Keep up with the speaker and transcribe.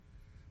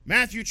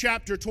Matthew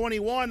chapter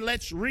 21,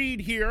 let's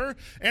read here.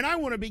 And I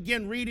want to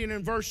begin reading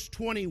in verse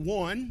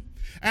 21.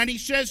 And he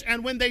says,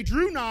 "And when they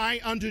drew nigh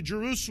unto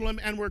Jerusalem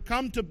and were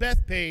come to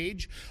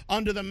Bethphage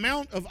unto the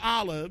Mount of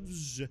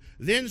Olives,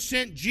 then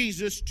sent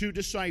Jesus 2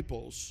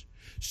 disciples,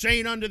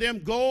 saying unto them,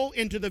 Go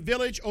into the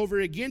village over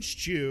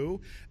against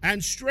you,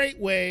 and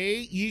straightway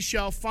ye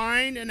shall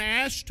find an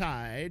ass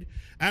tied,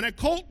 and a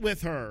colt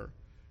with her.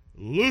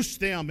 Loose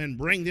them and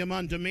bring them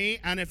unto me.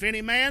 And if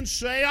any man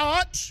say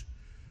aught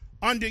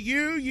unto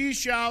you, ye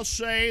shall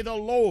say, The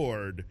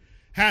Lord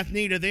hath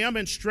need of them,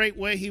 and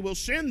straightway he will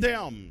send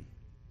them.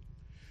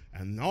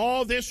 And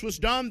all this was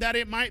done that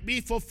it might be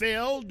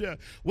fulfilled,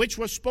 which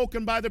was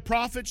spoken by the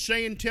prophet,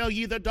 saying, Tell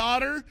ye the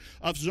daughter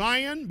of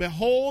Zion,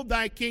 Behold,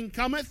 thy king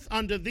cometh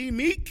unto thee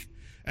meek,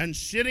 and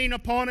sitting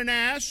upon an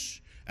ass,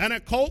 and a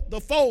colt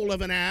the foal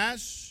of an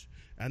ass.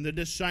 And the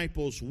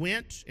disciples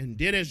went and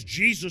did as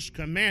Jesus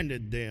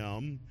commanded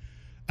them,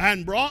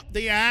 and brought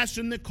the ass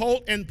and the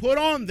colt, and put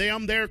on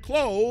them their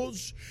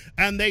clothes,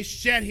 and they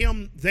set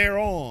him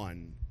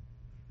thereon.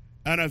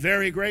 And a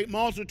very great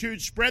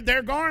multitude spread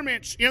their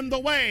garments in the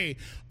way.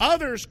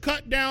 Others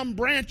cut down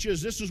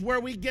branches." This is where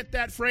we get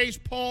that phrase,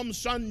 Palm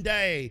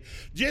Sunday.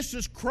 Just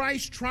as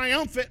Christ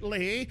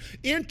triumphantly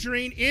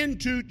entering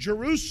into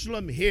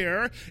Jerusalem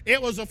here,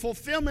 it was a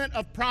fulfillment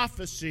of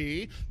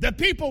prophecy. The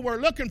people were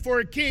looking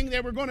for a king.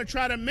 They were going to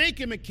try to make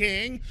him a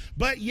king,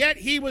 but yet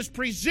he was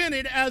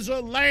presented as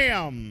a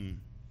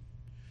lamb.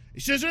 He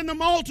says, "And the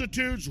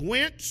multitudes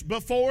went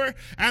before,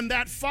 and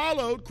that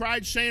followed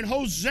cried, saying,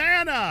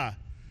 Hosanna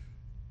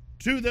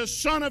to the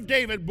Son of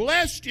David.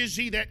 Blessed is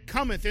he that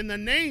cometh in the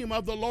name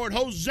of the Lord.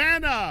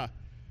 Hosanna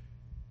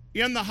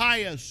in the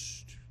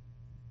highest."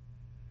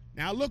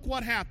 Now look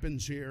what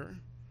happens here.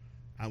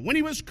 When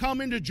he was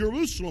come into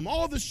Jerusalem,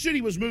 all the city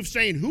was moved,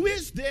 saying, Who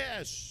is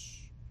this?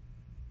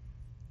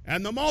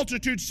 And the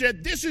multitude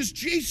said, This is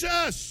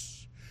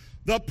Jesus,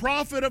 the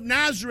prophet of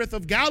Nazareth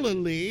of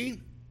Galilee.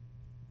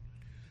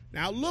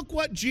 Now look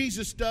what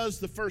Jesus does,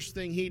 the first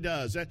thing he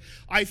does.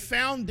 I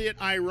found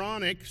it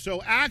ironic.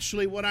 So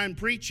actually what I'm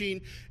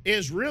preaching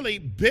is really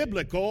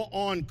biblical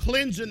on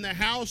cleansing the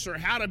house, or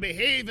how to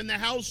behave in the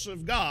house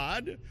of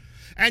God.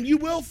 And you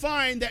will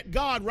find that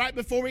God, right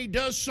before he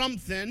does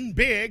something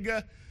big,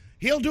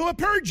 he'll do a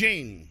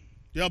purging.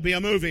 There'll be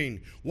a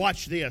moving.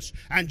 Watch this.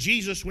 "And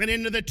Jesus went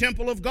into the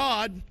temple of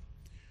God,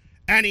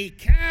 and he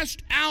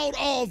cast out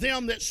all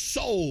them that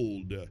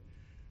sold."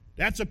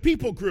 That's a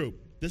people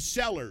group, the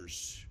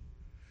sellers.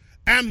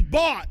 "And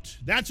bought,"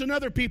 that's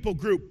another people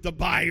group, the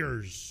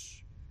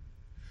buyers.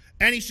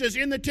 And he says,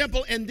 in the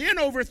temple, "and then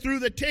overthrew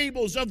the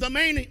tables of the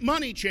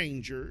money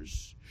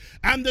changers,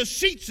 and the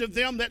seats of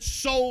them that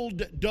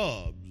sold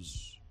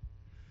doves."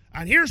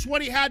 And here's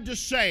what he had to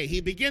say.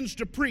 He begins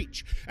to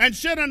preach, "And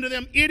said unto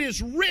them, It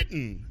is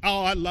written."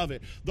 Oh, I love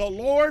it. The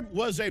Lord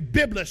was a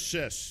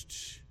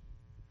biblicist.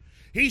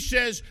 He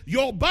says,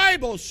 your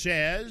Bible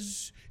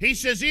says, he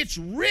says, it's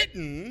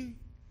written,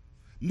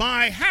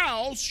 My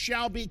house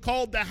shall be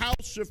called the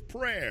house of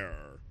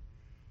prayer,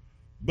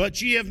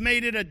 but ye have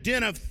made it a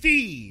den of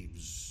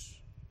thieves.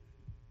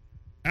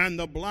 And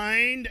the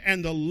blind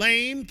and the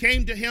lame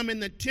came to him in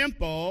the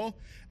temple,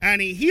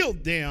 and he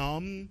healed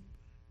them.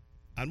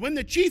 And when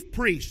the chief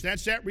priests,"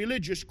 that's that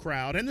religious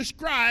crowd, "and the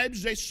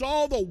scribes, they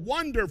saw the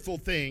wonderful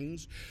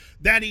things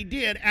that he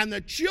did, and the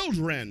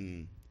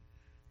children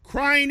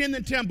crying in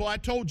the temple." I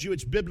told you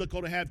it's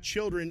biblical to have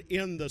children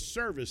in the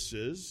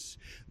services,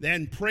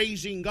 then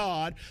praising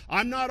God.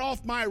 I'm not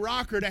off my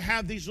rocker to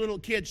have these little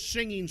kids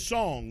singing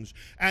songs.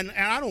 And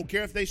I don't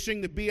care if they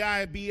sing the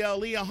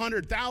Bible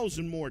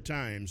 100,000 more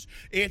times.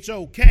 It's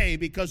okay,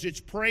 because it's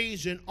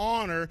praise and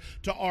honor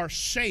to our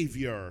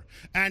Savior.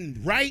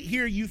 And right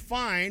here you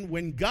find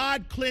when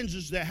God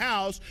cleanses the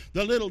house,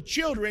 the little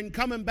children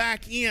coming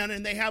back in,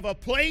 and they have a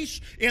place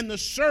in the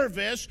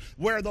service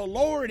where the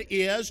Lord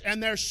is,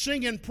 and they're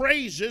singing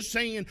praises,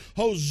 saying,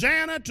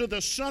 Hosanna to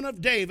the Son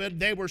of David.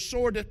 They were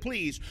sore to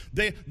please.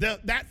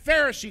 That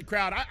Pharisee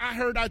crowd,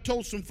 I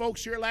told some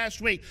folks here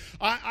last week,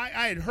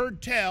 I had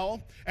heard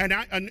tell, and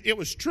it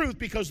was truth,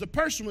 because the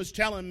person was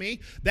telling me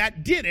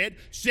that did it,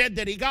 said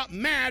that he got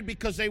mad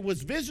because they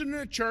was visiting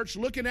a church,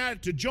 looking at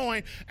it to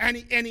join, and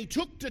he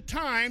took the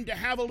time to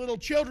have a little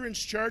children's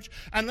church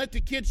and let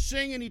the kids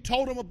sing, and he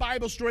told them a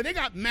Bible story. They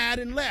got mad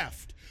and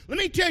left. Let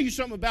me tell you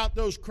something about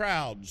those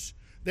crowds.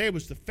 They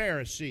was the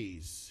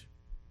Pharisees.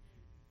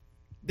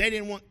 They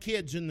didn't want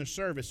kids in the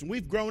service. And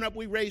we've grown up,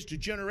 we raised a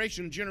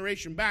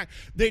generation back.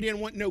 They didn't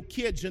want no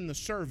kids in the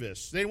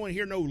service. They didn't want to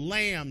hear no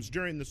lambs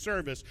during the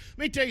service.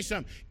 Let me tell you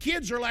something.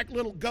 Kids are like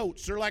little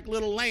goats. They're like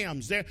little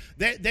lambs. They're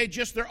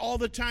all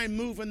the time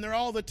moving. They're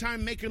all the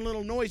time making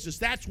little noises.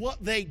 That's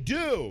what they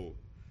do.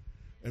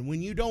 And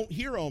when you don't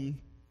hear them,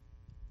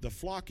 the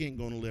flock ain't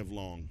going to live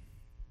long.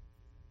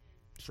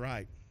 That's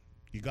right.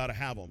 You got to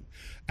have them.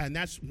 And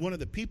that's one of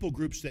the people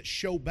groups that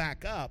show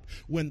back up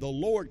when the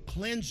Lord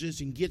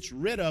cleanses and gets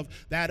rid of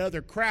that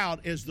other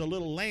crowd, as the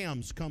little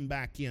lambs come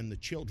back in, the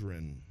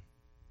children.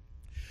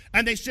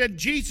 And they said,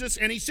 Jesus,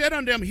 and he said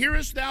unto them,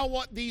 hearest thou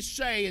what these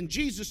say? And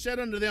Jesus said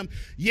unto them,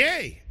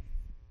 Yea.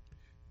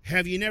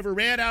 Have ye never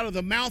read, out of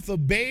the mouth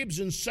of babes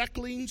and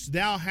sucklings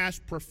thou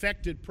hast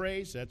perfected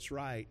praise? That's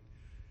right.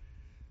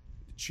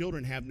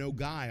 Children have no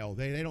guile.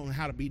 They don't know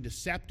how to be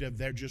deceptive.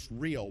 They're just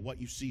real.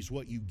 What you see is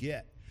what you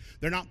get.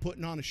 They're not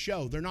putting on a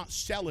show. They're not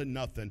selling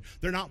nothing.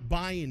 They're not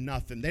buying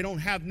nothing. They don't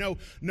have no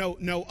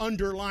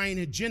underlying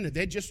agenda.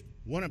 They just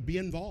want to be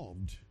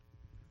involved.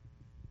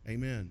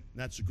 Amen.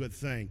 That's a good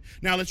thing.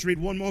 Now let's read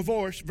one more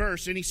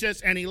verse. And he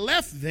says, and he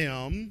left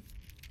them,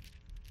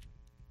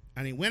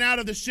 and he went out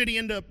of the city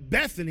into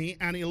Bethany,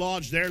 and he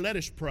lodged there. Let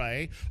us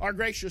pray. Our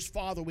gracious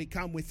Father, we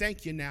come. We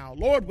thank you now.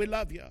 Lord, we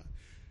love you.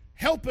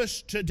 Help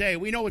us today.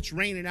 We know it's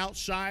raining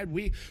outside.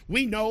 We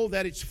know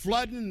that it's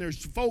flooding.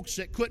 There's folks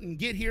that couldn't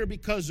get here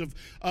because of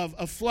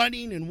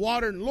flooding and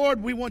water. And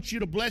Lord, we want you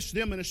to bless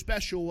them in a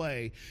special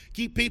way.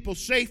 Keep people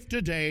safe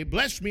today.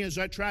 Bless me as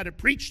I try to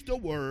preach the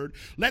word.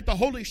 Let the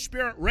Holy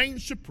Spirit reign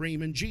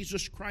supreme in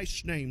Jesus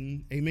Christ's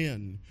name.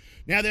 Amen.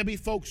 Now there'll be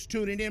folks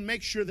tuning in.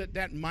 Make sure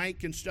that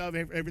mic and stuff,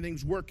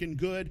 everything's working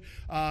good.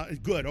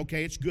 Good.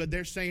 Okay, it's good.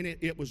 They're saying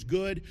it was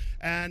good,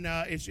 and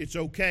it's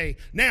okay.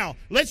 Now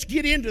let's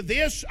get into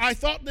this. I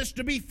thought this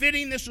to be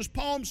fitting. This is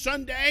Palm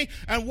Sunday,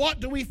 and what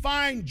do we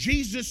find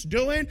Jesus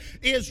doing?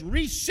 Is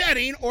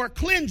resetting or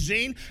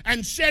cleansing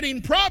and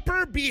setting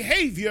proper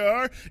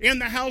behavior in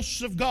the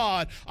house of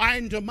God.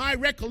 And to my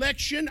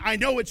recollection, I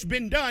know it's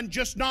been done,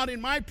 just not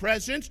in my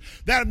presence,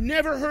 that I've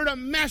never heard a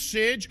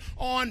message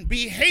on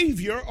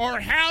behavior or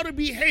how to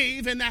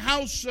behave in the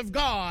house of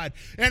God.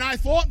 And I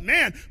thought,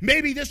 man,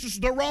 maybe this is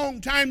the wrong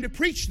time to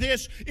preach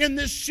this in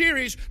this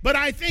series, but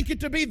I think it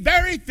to be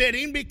very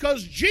fitting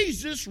because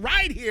Jesus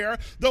right here,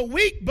 the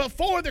week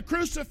before the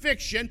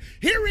crucifixion,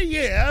 here he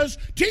is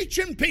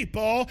teaching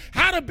people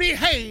how to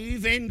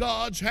behave in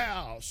God's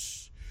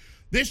house.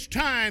 This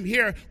time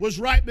here was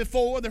right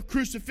before the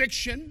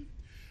crucifixion.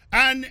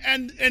 And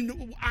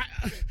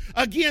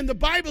again, the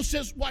Bible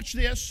says, watch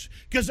this,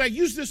 because I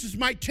used this as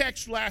my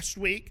text last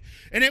week,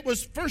 and it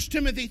was 1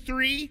 Timothy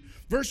 3,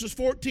 verses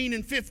 14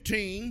 and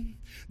 15.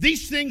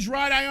 These things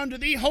write I unto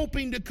thee,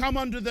 hoping to come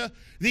unto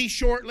thee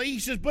shortly. He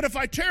says, but if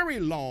I tarry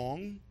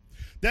long,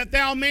 that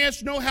thou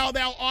mayest know how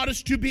thou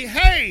oughtest to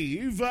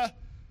behave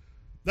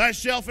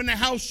thyself in the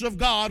house of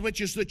God, which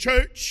is the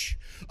church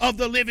of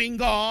the living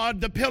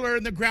God, the pillar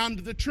and the ground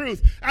of the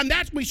truth. And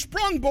that we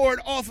sprungboard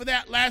off of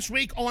that last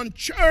week on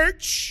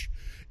church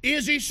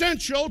is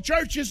essential.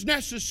 Church is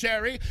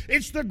necessary.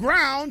 It's the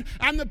ground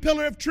and the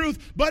pillar of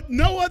truth. But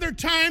no other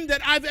time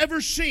that I've ever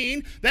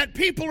seen that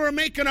people are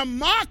making a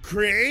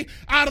mockery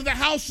out of the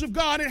house of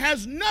God. It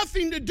has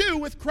nothing to do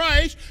with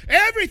Christ.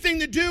 Everything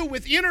to do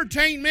with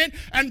entertainment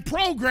and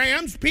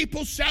programs.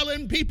 People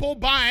selling, people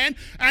buying.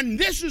 And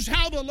this is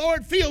how the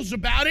Lord feels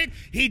about it.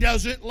 He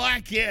doesn't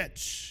like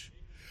it.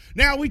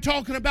 Now, we're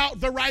talking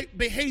about the right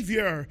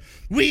behavior.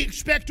 We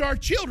expect our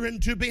children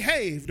to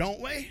behave,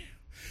 don't we?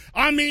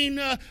 I mean,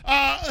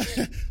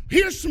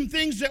 here's some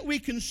things that we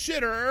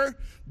consider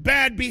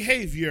bad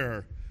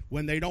behavior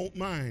when they don't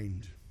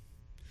mind.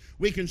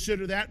 We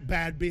consider that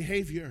bad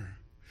behavior.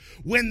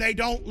 When they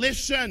don't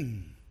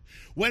listen.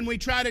 When we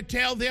try to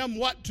tell them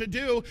what to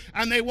do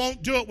and they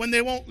won't do it. When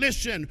they won't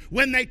listen.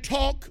 When they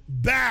talk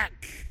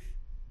back.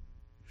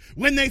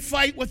 When they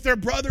fight with their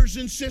brothers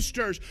and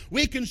sisters,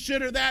 we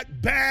consider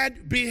that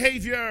bad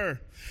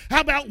behavior.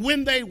 How about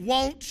when they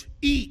won't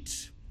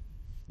eat?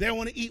 They don't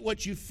want to eat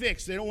what you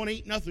fix. They don't want to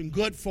eat nothing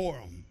good for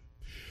them.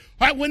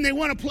 All right, when they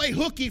want to play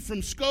hooky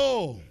from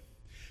school,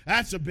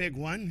 that's a big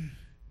one.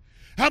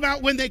 How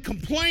about when they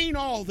complain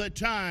all the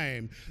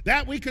time?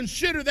 That we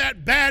consider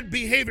that bad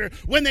behavior.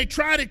 When they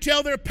try to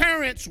tell their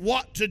parents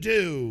what to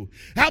do.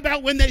 How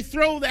about when they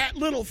throw that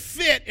little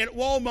fit at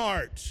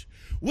Walmart?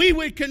 We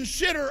would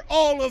consider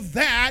all of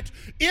that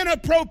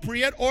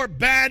inappropriate or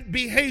bad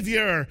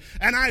behavior.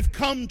 And I've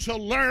come to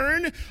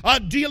learn,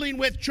 dealing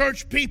with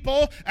church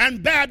people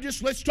and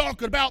Baptists, let's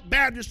talk about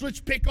Baptists, let's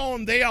pick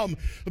on them.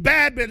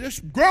 Baptists,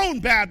 grown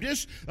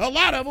Baptists, a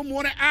lot of them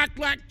want to act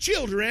like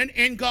children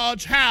in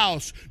God's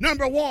house.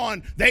 Number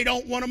one, they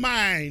don't want to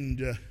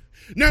mind.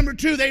 Number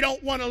two, they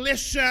don't want to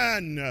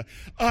listen.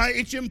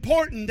 It's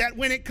important that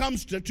when it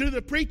comes to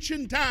the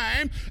preaching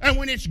time and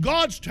when it's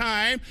God's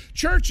time,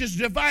 church is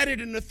divided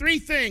into three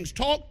things.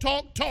 Talk,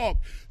 talk, talk.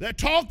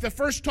 The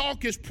first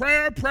talk is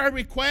prayer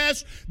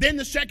requests. Then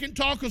the second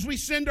talk is we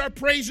send our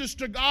praises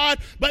to God.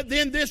 But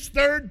then this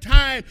third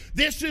time,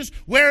 this is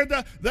where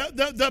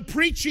the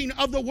preaching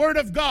of the Word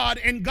of God.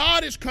 And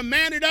God has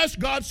commanded us.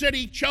 God said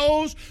He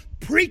chose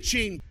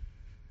preaching.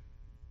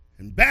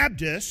 And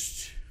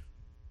Baptists,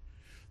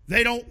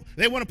 they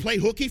want to play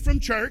hooky from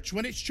church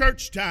when it's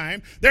church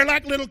time. They're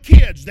like little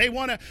kids. They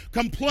want to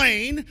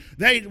complain.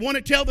 They want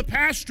to tell the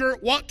pastor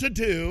what to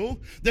do.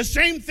 The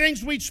same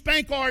things we'd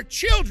spank our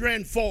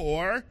children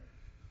for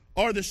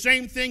are the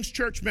same things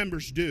church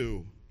members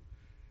do.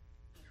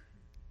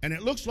 And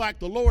it looks like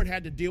the Lord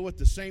had to deal with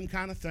the same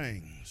kind of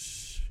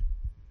things.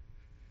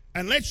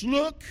 And let's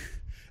look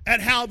at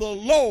how the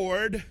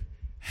Lord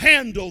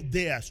handled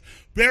this.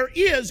 There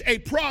is a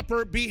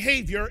proper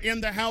behavior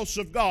in the house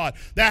of God.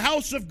 The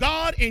house of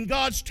God in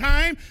God's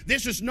time,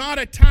 this is not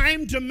a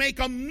time to make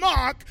a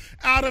mock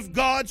out of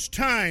God's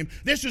time.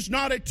 This is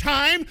not a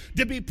time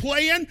to be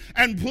playing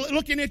and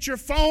looking at your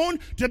phone,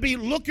 to be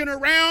looking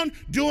around,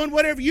 doing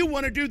whatever you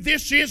want to do.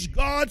 This is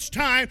God's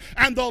time,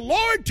 and the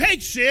Lord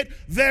takes it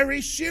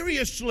very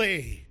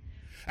seriously.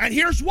 And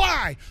here's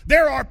why.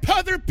 There are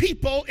other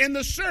people in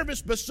the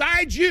service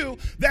besides you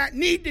that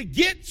need to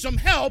get some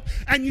help,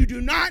 and you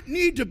do not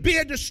need to be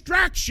a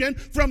distraction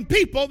from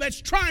people that's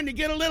trying to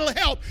get a little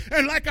help.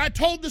 And like I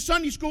told the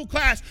Sunday school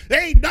class,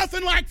 there ain't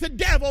nothing like the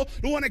devil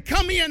to want to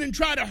come in and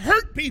try to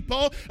hurt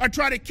people or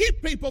try to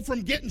keep people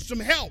from getting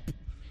some help.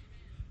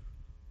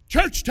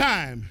 Church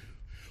time.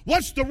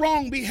 What's the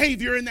wrong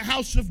behavior in the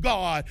house of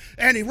God?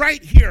 And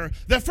right here,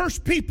 the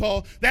first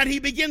people that he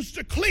begins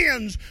to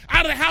cleanse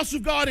out of the house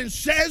of God and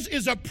says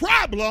is a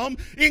problem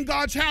in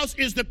God's house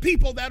is the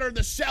people that are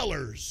the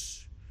sellers.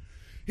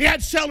 He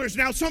had sellers.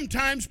 Now,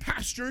 sometimes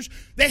pastors,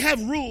 they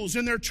have rules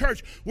in their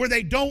church where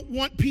they don't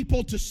want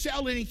people to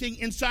sell anything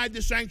inside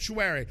the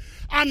sanctuary.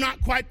 I'm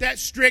not quite that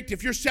strict.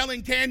 If you're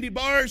selling candy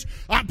bars,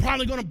 I'm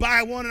probably going to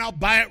buy one and I'll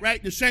buy it right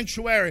in the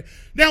sanctuary.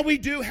 Now, we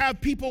do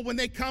have people when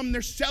they come,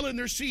 they're selling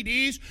their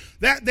CDs,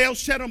 that they'll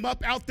set them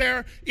up out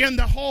there in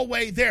the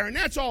hallway there. And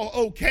that's all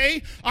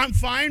okay. I'm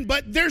fine.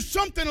 But there's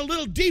something a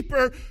little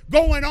deeper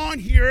going on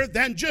here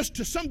than just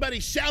to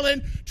somebody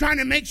selling, trying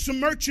to make some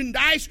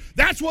merchandise.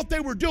 That's what they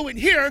were doing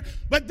here.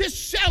 But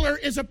this seller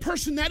is a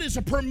person that is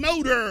a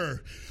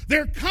promoter.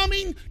 They're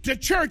coming to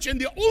church, and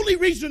the only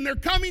reason they're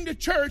coming to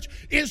church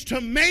is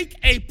to make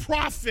a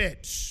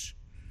profit.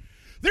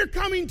 They're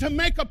coming to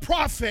make a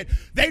profit.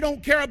 They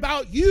don't care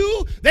about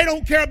you. They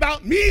don't care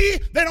about me.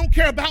 They don't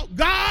care about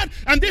God.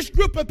 And this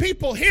group of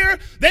people here,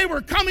 they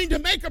were coming to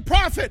make a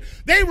profit.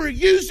 They were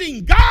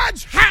using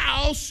God's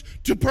house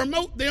to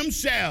promote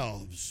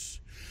themselves.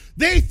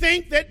 They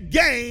think that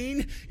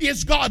gain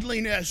is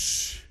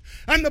godliness.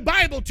 And the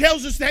Bible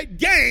tells us that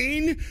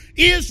gain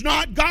is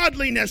not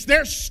godliness.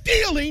 They're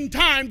stealing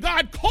time.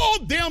 God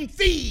called them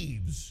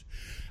thieves.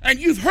 And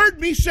you've heard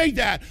me say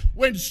that.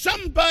 When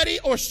somebody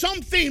or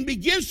something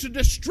begins to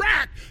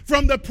distract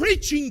from the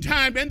preaching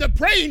time and the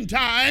praying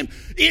time,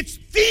 it's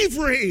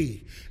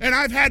thievery. And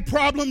I've had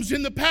problems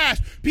in the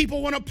past.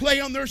 People want to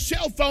play on their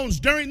cell phones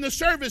during the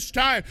service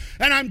time.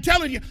 And I'm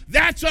telling you,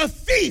 that's a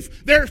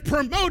thief. They're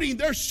promoting,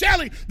 they're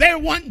selling, they're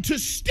wanting to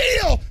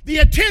steal the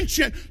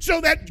attention so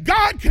that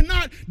God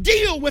cannot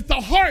deal with the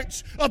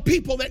hearts of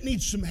people that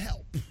need some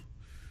help.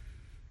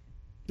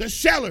 The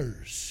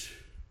sellers,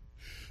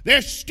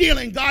 they're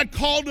stealing. God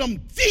called them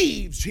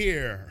thieves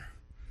here.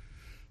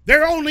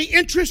 Their only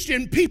interest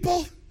in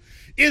people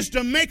is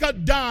to make a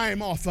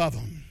dime off of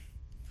them.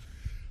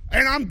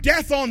 And I'm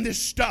death on this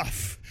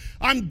stuff.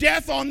 I'm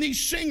death on these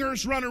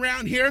singers run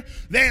around here.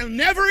 They're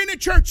never in a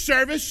church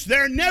service.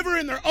 They're never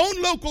in their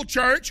own local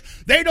church.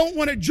 They don't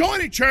want to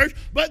join a church,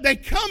 but they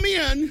come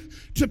in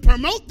to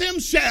promote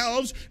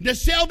themselves, to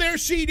sell their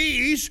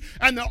CDs,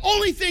 and the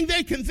only thing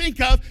they can think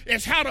of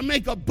is how to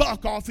make a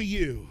buck off of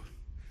you.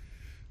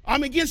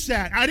 I'm against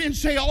that. I didn't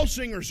say all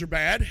singers are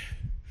bad.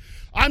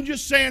 I'm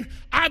just saying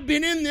I've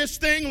been in this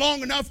thing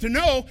long enough to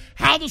know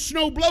how the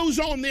snow blows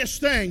on this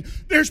thing.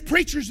 There's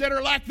preachers that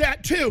are like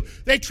that too.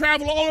 They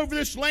travel all over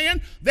this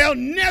land. They're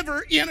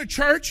never in a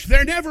church.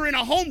 They're never in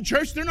a home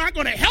church. They're not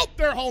going to help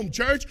their home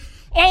church.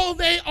 All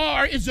they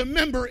are is a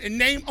member in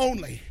name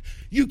only.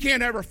 You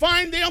can't ever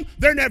find them.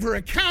 They're never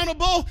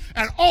accountable.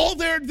 And all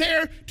they're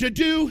there to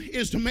do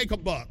is to make a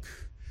buck.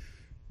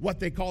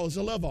 What they call is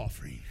a love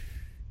offering.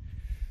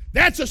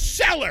 That's a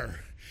seller.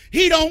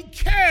 He don't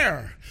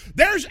care.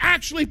 There's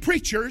actually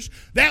preachers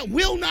that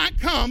will not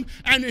come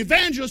and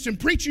evangelists and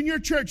preach in your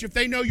church if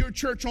they know your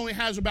church only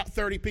has about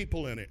 30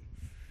 people in it.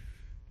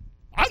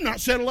 I've not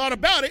said a lot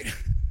about it,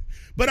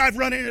 but I've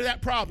run into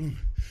that problem.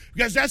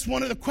 Because that's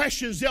one of the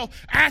questions they'll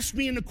ask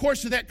me in the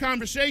course of that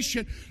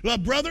conversation.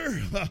 Brother,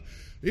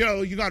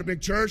 you got a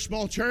big church,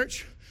 small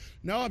church?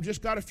 No, I've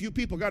just got a few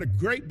people. Got a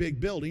great big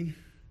building.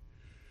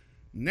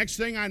 Next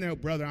thing I know,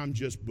 brother, I'm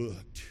just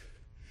booked.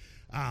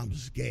 I'm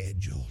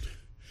scheduled.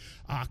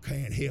 I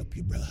can't help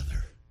you,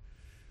 brother.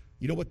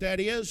 You know what that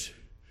is?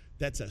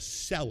 That's a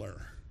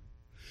seller.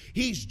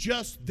 He's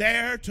just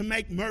there to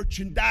make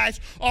merchandise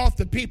off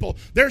the people.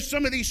 There's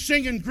some of these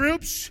singing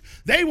groups,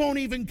 they won't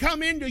even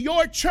come into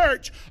your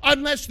church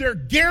unless they're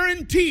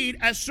guaranteed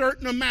a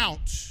certain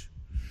amount.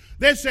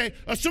 They say,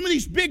 some of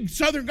these big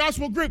Southern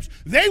gospel groups,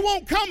 they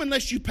won't come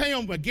unless you pay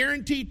them a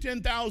guaranteed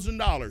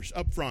 $10,000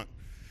 up front.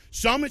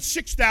 Some it's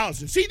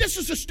 $6,000. See, this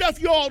is the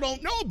stuff you all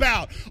don't know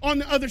about. On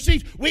the other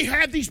seats, we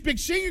have these big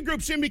singing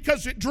groups in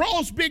because it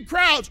draws big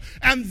crowds,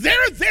 and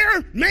they're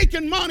there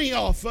making money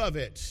off of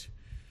it.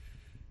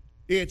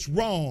 It's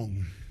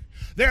wrong.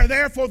 They're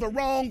there for the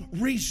wrong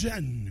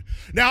reason.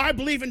 Now, I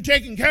believe in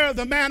taking care of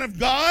the man of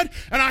God,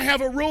 and I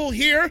have a rule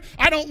here.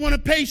 I don't want to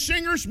pay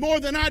singers more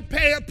than I'd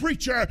pay a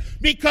preacher,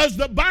 because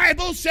the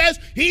Bible says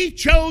he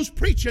chose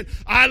preaching.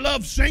 I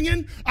love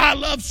singing. I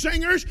love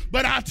singers,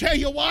 but I'll tell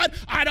you what,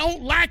 I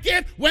don't like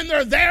it when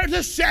they're there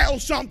to sell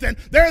something.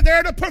 They're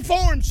there to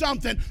perform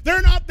something.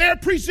 They're not there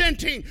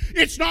presenting.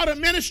 It's not a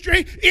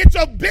ministry. It's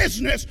a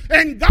business,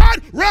 and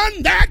God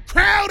run that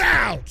crowd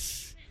out.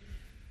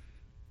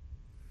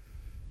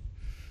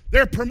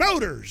 They're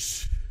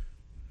promoters.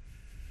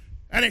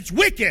 And it's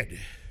wicked.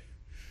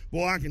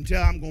 Boy, I can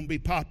tell I'm going to be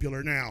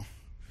popular now.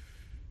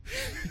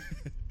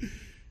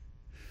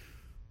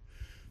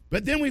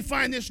 But then we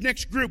find this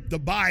next group, the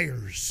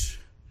buyers.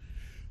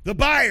 The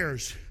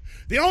buyers.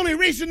 The only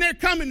reason they're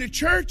coming to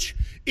church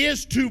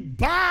is to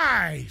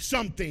buy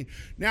something.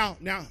 Now,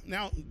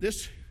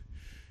 this,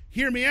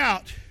 hear me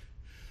out.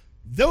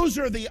 Those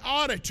are the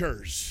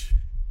auditors.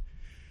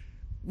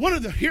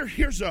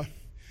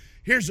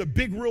 Here's a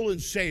big rule in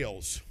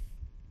sales.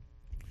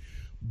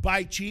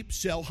 Buy cheap,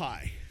 sell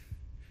high.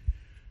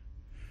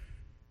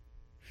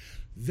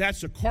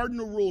 That's a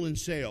cardinal rule in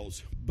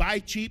sales. Buy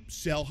cheap,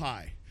 sell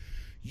high.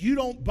 You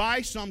don't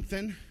buy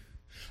something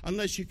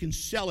unless you can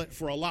sell it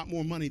for a lot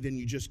more money than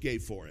you just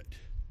gave for it.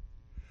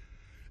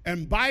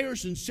 And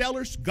buyers and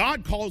sellers,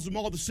 God calls them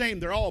all the same.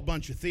 They're all a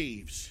bunch of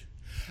thieves.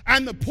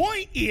 And the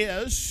point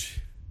is,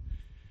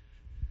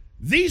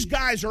 these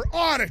guys are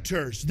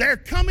auditors. They're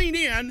coming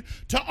in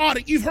to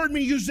audit. You've heard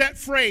me use that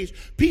phrase.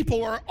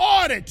 People are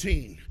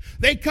auditing.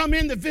 They come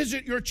in to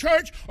visit your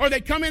church, or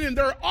they come in and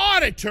they're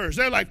auditors.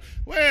 They're like,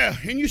 well,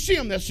 and you see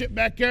them, they'll sit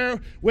back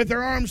there with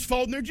their arms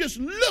folded, and they're just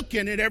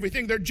looking at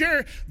everything.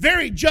 They're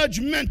very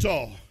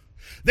judgmental.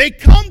 They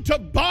come to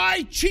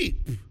buy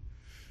cheap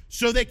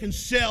so they can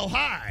sell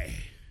high.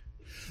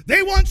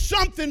 They want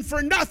something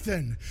for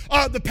nothing.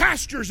 The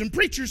pastors and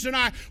preachers and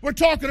I were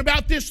talking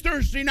about this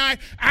Thursday night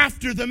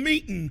after the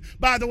meeting.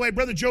 By the way,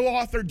 Brother Joe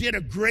Arthur did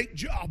a great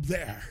job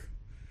there.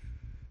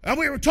 And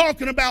we were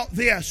talking about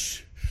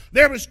this.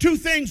 There was two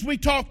things we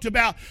talked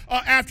about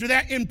after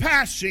that in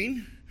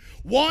passing.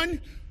 One,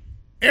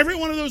 every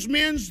one of those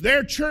men's,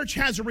 their church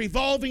has a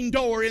revolving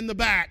door in the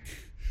back,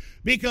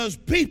 because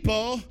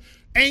people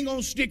ain't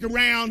going to stick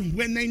around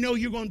when they know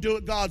you're going to do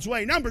it God's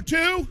way. Number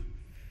two,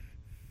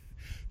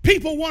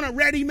 people want a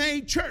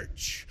ready-made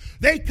church.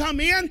 They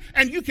come in,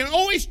 and you can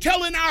always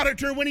tell an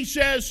auditor when he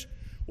says,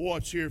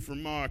 what's here for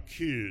my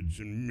kids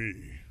and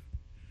me?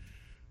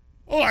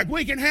 Oh, like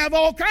we can have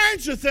all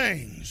kinds of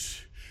things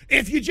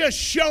if you just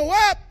show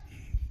up.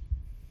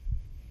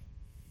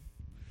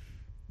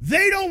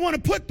 They don't want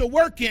to put the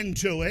work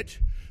into it.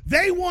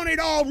 They want it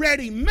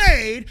already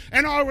made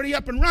and already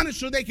up and running,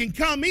 so they can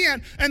come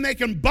in and they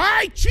can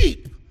buy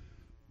cheap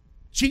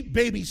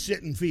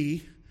babysitting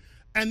fee,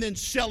 and then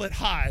sell it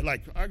high.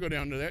 Like, I go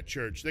down to that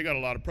church. They got a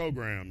lot of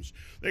programs.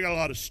 They got a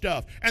lot of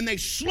stuff. And they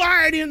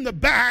slide in the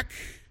back,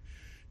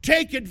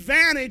 take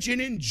advantage, and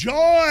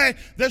enjoy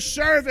the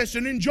service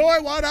and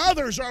enjoy what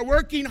others are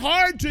working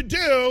hard to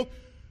do,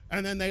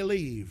 and then they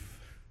leave.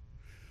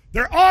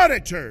 They're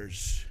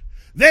auditors.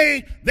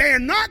 They are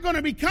not going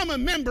to become a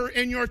member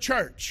in your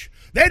church.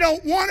 They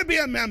don't want to be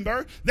a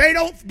member. They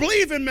don't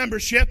believe in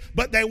membership,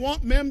 but they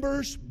want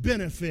members'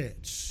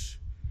 benefits.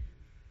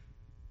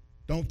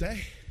 Don't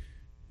they?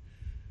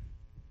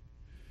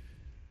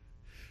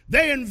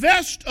 They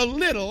invest a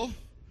little,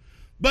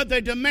 but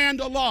they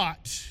demand a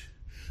lot.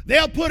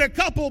 They'll put a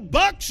couple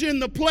bucks in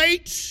the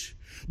plates,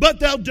 but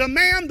they'll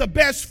demand the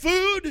best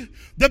food,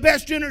 the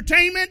best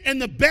entertainment,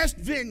 and the best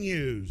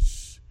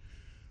venues.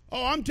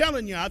 Oh, I'm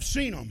telling you, I've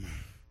seen them.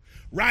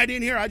 Right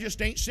in here, I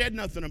just ain't said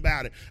nothing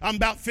about it. I'm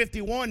about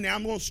 51 now.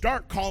 I'm going to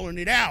start calling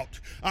it out.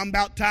 I'm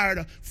about tired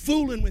of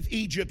fooling with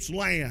Egypt's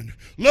land.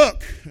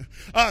 Look,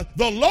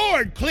 the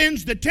Lord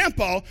cleansed the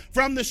temple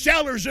from the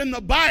sellers and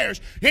the buyers.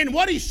 And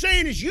what he's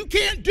saying is you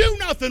can't do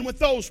nothing with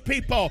those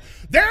people.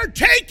 They're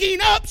taking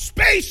up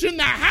space in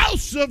the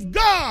house of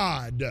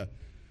God.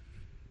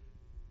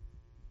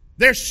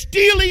 They're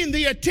stealing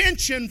the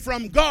attention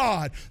from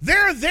God.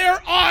 They're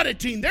there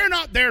auditing. They're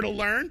not there to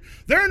learn.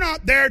 They're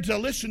not there to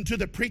listen to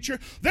the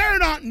preacher. They're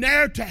not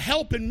there to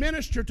help and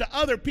minister to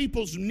other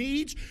people's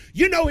needs.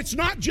 You know, it's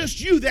not just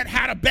you that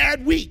had a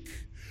bad week.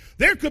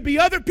 There could be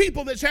other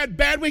people that's had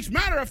bad weeks.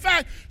 Matter of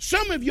fact,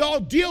 some of y'all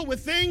deal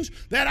with things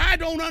that I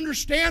don't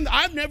understand.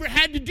 I've never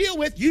had to deal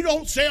with. You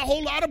don't say a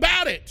whole lot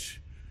about it.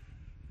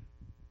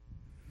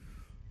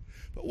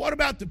 But what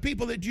about the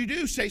people that you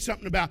do say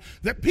something about?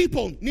 That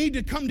people need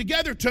to come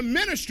together to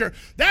minister.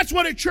 That's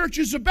what a church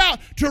is about,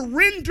 to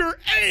render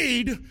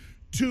aid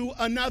to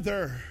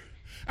another.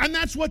 And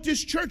that's what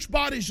this church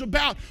body's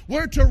about.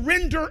 We're to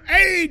render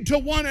aid to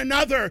one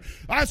another.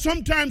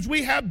 Sometimes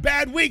we have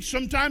bad weeks.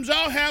 Sometimes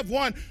I'll have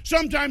one.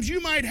 Sometimes you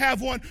might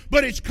have one.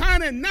 But it's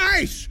kind of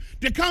nice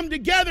to come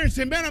together and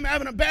say, man, I'm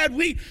having a bad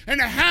week. And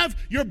to have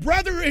your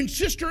brother and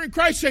sister in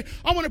Christ say,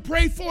 I want to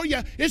pray for you.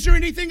 Is there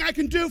anything I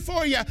can do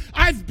for you?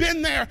 I've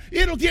been there.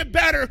 It'll get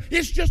better.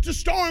 It's just a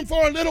storm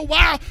for a little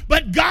while.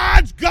 But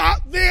God's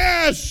got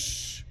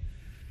this.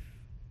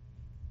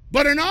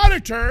 But an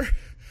auditor,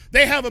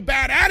 they have a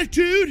bad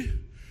attitude,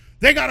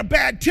 they got a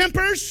bad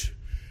tempers,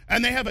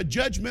 and they have a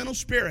judgmental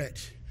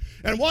spirit.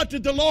 And what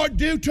did the Lord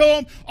do to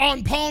them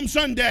on Palm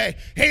Sunday?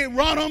 He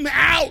run them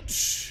out.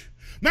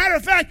 Matter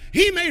of fact,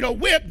 he made a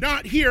whip,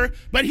 not here,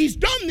 but he's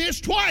done this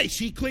twice.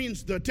 He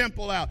cleans the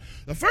temple out.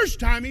 The first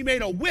time he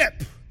made a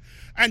whip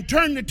and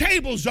turned the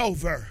tables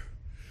over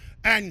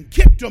and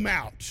kicked them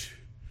out.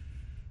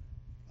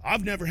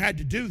 I've never had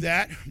to do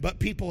that, but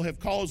people have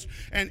called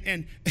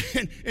and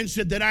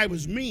said that I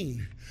was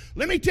mean.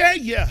 Let me tell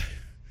you,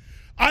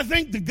 I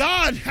think that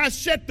God has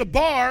set the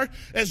bar.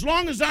 As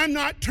long as I'm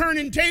not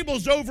turning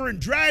tables over and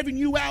driving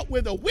you out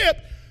with a whip,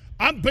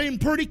 I'm being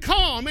pretty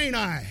calm, ain't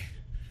I?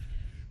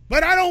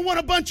 But I don't want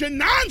a bunch of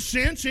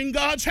nonsense in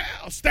God's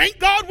house. Thank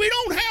God we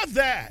don't have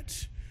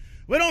that.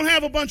 We don't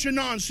have a bunch of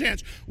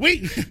nonsense.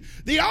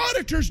 The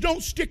auditors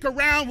don't stick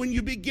around when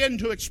you begin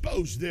to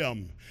expose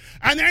them.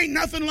 And there ain't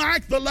nothing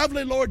like the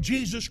lovely Lord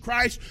Jesus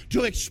Christ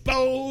to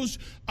expose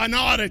an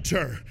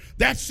auditor.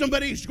 That's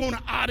somebody who's going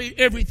to audit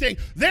everything.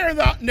 They're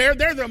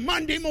the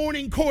Monday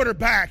morning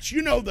quarterbacks.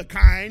 You know the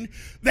kind.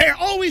 They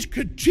always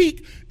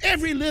critique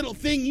every little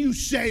thing you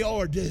say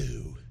or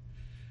do.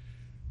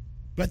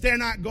 But they're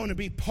not going to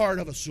be part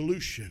of a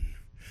solution.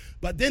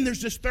 But then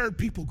there's this third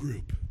people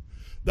group,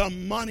 the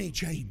money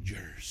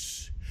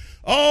changers.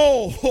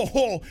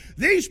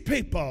 These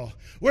people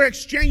were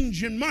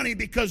exchanging money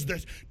because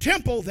the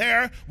temple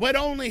there would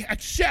only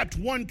accept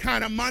one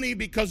kind of money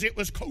because it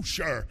was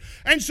kosher.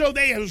 And so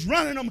they was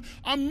running them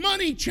a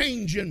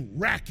money-changing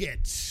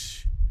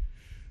racket.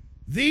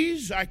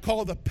 These I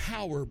call the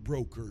power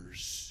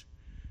brokers.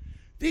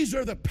 These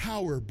are the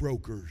power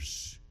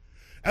brokers.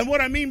 And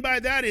what I mean by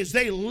that is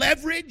they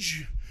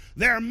leverage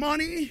their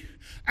money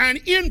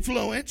and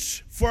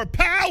influence for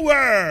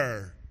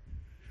power.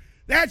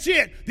 That's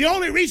it. The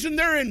only reason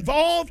they're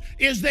involved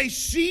is they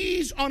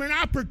seize on an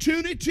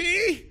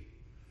opportunity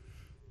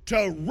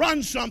to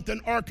run something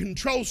or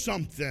control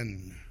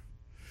something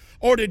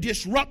or to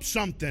disrupt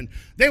something.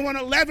 They want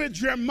to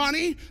leverage their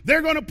money.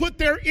 They're going to put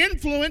their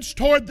influence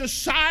toward the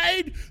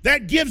side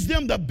that gives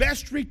them the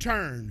best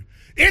return.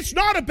 It's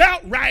not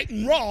about right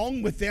and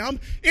wrong with them.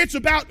 It's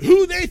about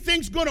who they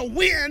think's going to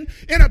win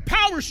in a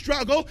power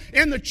struggle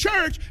in the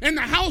church, in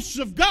the house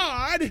of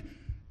God.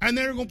 And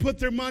they're going to put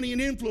their money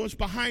and influence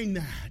behind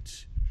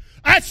that.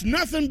 That's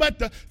nothing but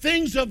the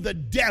things of the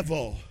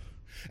devil.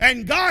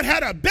 And God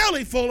had a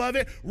belly full of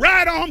it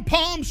right on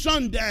Palm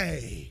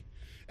Sunday.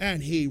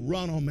 And he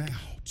run them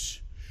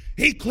out.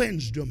 He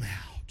cleansed them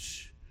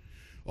out.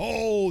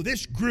 Oh,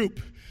 this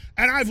group.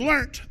 And I've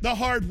learned the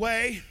hard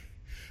way.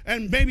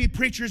 And maybe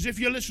preachers, if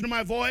you listen to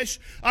my voice,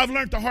 I've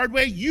learned the hard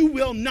way. You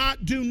will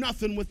not do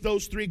nothing with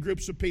those three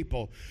groups of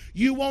people.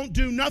 You won't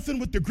do nothing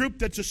with the group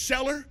that's a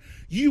seller.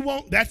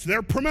 That's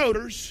their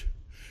promoters.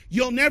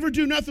 You'll never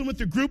do nothing with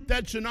the group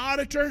that's an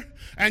auditor.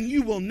 And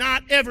you will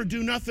not ever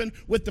do nothing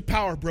with the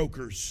power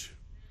brokers.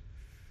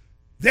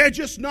 They're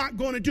just not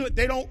going to do it.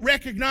 They don't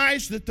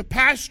recognize that the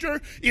pastor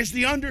is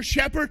the under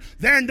shepherd.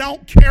 They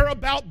don't care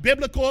about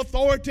biblical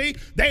authority.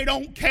 They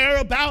don't care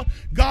about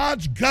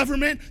God's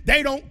government.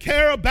 They don't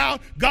care about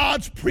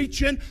God's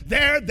preaching.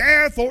 They're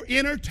there for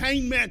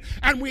entertainment.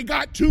 And we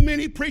got too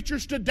many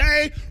preachers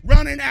today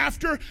running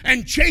after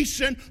and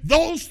chasing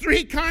those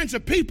three kinds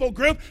of people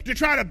group to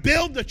try to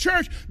build the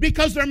church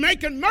because they're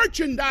making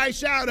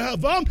merchandise out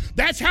of them.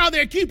 That's how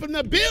they're keeping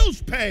the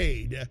bills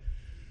paid.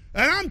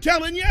 And I'm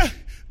telling you,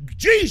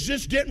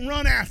 Jesus didn't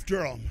run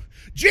after them.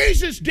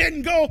 Jesus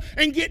didn't go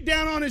and get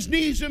down on his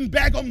knees and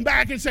beg them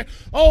back and say,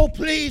 oh,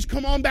 please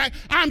come on back.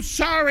 I'm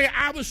sorry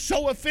I was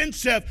so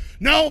offensive.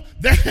 No,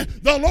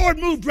 the Lord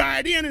moved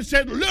right in and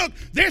said, look,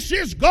 this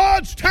is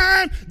God's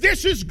time.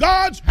 This is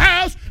God's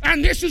house.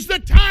 And this is the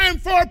time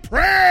for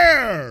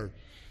prayer.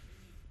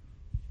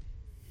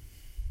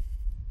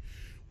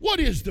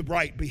 What is the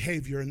right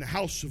behavior in the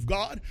house of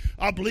God?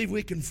 I believe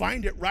we can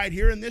find it right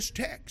here in this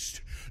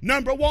text.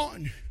 Number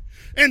one,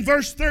 in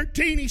verse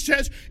 13, he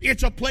says,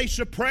 it's a place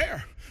of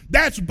prayer.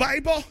 That's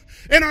Bible.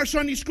 In our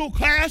Sunday school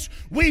class,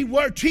 we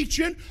were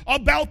teaching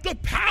about the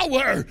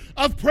power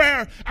of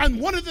prayer.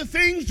 And one of the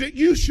things that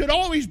you should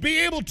always be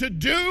able to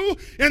do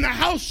in the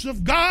house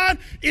of God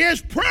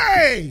is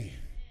pray.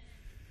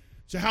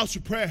 It's a house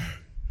of prayer.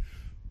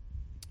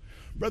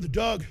 Brother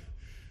Doug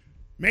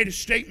made a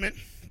statement.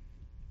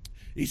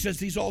 He says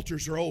these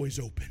altars are always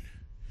open.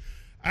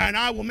 And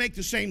I will make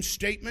the same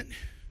statement.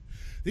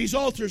 These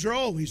altars are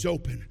always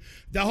open.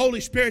 The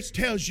Holy Spirit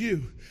tells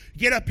you,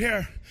 get up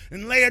here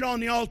and lay it on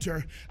the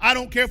altar. I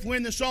don't care if we're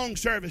in the song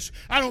service.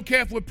 I don't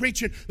care if we're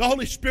preaching. The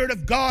Holy Spirit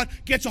of God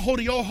gets a hold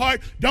of your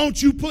heart. Don't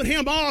you put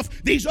him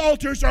off. These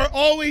altars are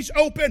always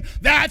open.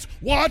 That's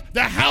what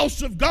the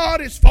house of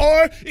God is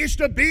for, is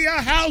to be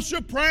a house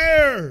of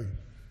prayer.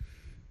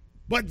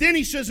 But then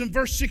he says in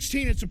verse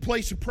 16, it's a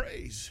place of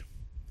praise.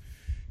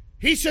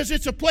 He says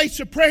it's a place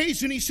of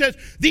praise, and he says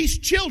these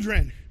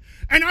children.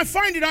 And I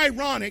find it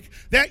ironic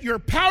that your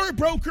power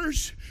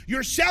brokers,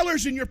 your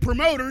sellers and your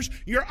promoters,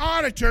 your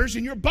auditors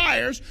and your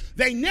buyers,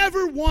 they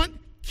never want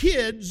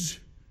kids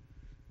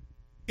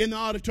in the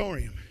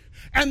auditorium.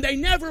 and they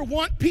never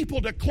want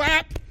people to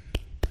clap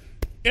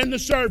in the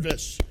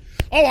service.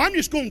 Oh, I'm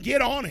just going to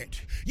get on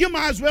it. You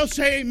might as well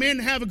say amen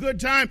and have a good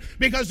time,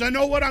 because I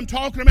know what I'm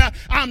talking about.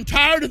 I'm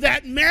tired of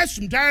that mess.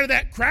 I'm tired of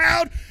that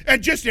crowd.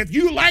 And just if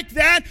you like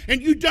that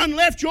and you done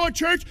left your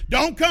church,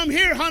 don't come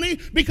here, honey,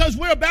 because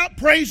we're about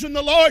praising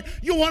the Lord.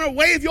 You want to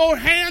wave your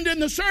hand in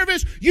the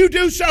service? You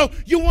do so.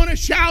 You want to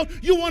shout?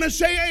 You want to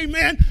say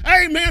amen?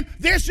 Amen.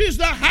 This is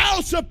the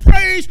house of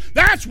praise.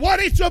 That's what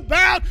it's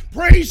about.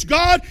 Praise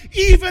God.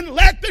 Even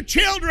let the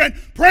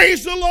children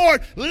praise the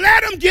Lord.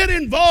 Let them get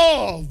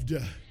involved.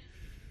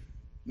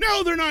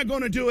 No, they're not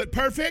going to do it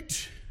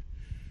perfect.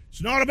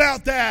 It's not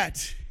about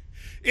that.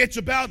 It's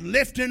about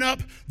lifting up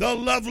the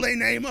lovely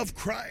name of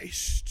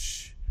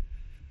Christ.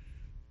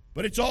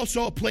 But it's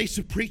also a place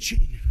of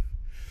preaching.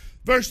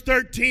 Verse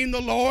 13, the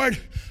Lord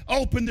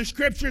opened the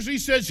scriptures. He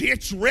says,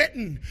 it's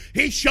written.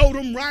 He showed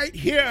them right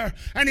here.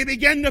 And he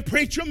began to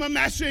preach them a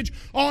message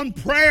on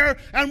prayer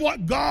and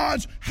what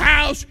God's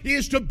house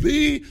is to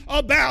be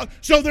about.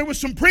 So there was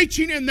some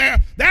preaching in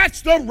there.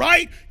 That's the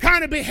right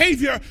kind of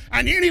behavior.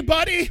 And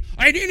anybody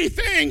and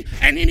anything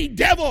and any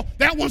devil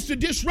that wants to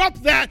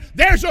disrupt that,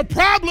 there's a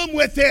problem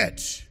with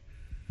it.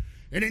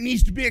 And it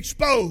needs to be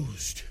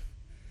exposed.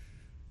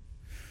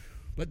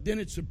 But then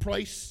it's a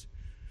place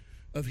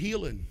of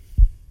healing.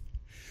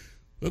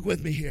 Look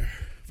with me here,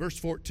 verse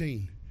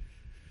 14.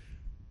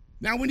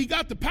 Now, when he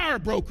got the power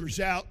brokers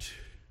out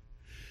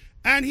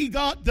and he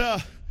got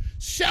the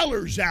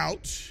sellers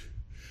out,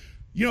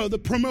 you know, the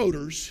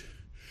promoters,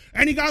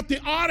 and he got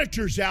the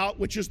auditors out,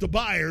 which is the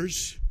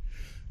buyers,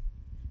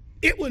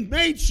 it would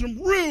made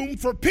some room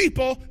for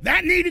people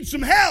that needed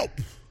some help.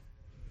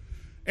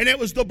 And it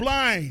was the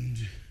blind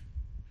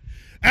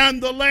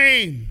and the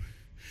lame.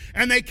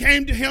 And they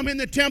came to him in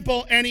the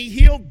temple and he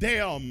healed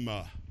them.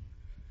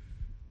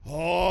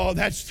 Oh,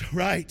 that's the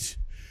right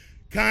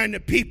kind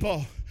of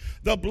people.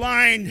 The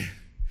blind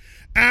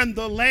and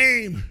the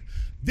lame.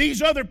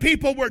 These other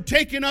people were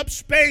taking up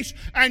space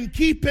and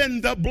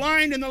keeping the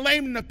blind and the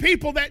lame and the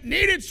people that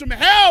needed some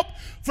help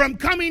from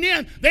coming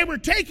in. They were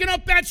taking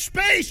up that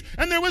space,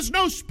 and there was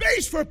no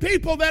space for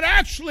people that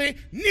actually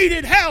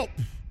needed help.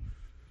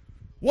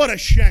 What a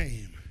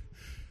shame.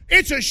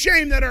 It's a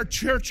shame that our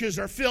churches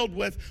are filled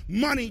with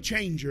money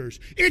changers.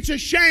 It's a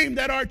shame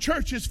that our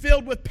church is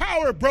filled with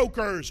power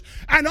brokers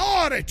and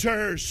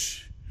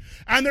auditors.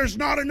 And there's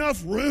not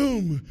enough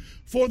room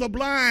for the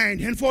blind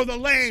and for the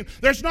lame.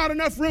 There's not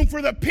enough room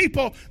for the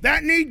people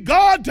that need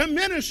God to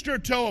minister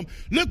to them.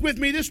 Look with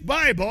me, this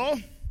Bible.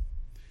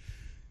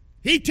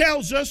 He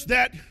tells us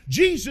that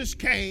Jesus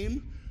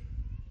came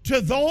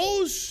to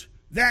those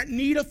that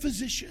need a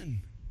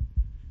physician.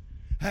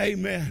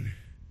 Amen.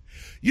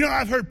 You know,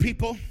 I've heard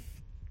people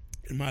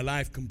in my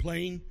life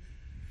complain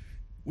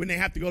when they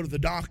have to go to the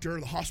doctor or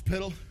the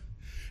hospital,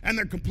 and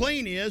their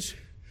complaint is,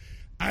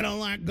 I don't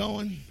like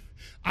going,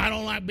 I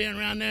don't like being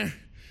around there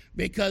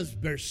because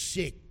there's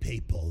sick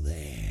people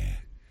there.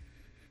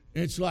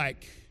 It's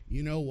like,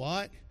 you know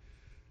what?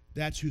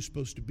 That's who's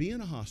supposed to be in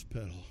a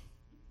hospital.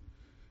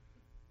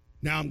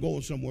 Now I'm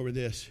going somewhere with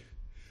this.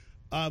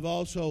 I've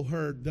also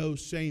heard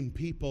those same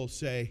people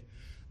say,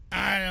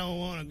 I don't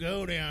want to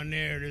go down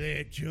there to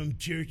that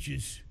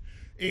churches.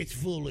 It's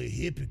full of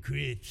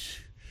hypocrites.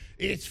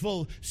 It's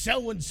full.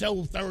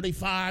 So-and-so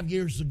 35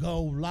 years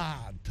ago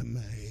lied to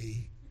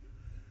me.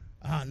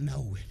 I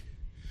know it.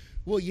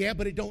 Well, yeah,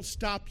 but it don't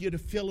stop you to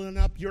filling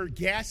up your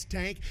gas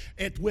tank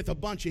with a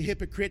bunch of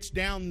hypocrites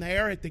down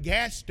there at the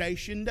gas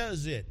station,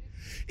 does it?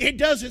 It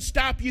doesn't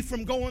stop you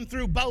from going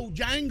through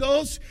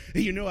Bojangles,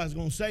 you know I was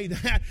going to say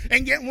that,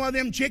 and getting one of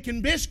them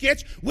chicken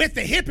biscuits with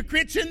the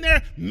hypocrites in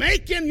there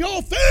making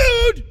your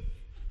food.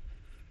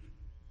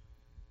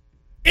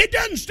 It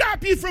doesn't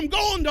stop you from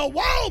going to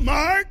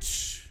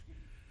Walmart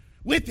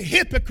with the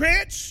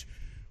hypocrites.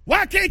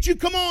 Why can't you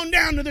come on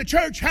down to the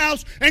church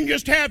house and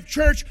just have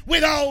church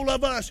with all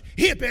of us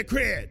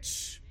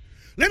hypocrites?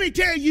 Let me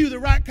tell you the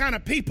right kind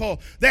of people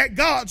that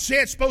God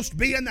said is supposed to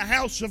be in the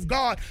house of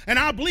God. And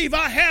I believe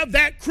I have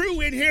that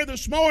crew in here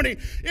this morning.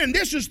 And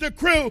this is the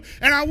crew.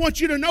 And I want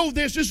you to know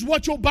this. This is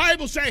what your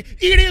Bible says.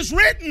 It is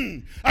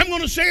written. I'm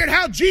going to say it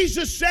how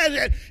Jesus said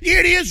it.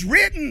 It is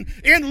written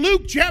in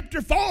Luke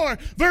chapter 4,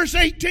 verse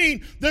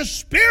 18. The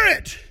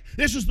Spirit...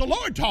 This is the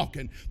Lord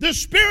talking. The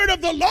Spirit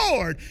of the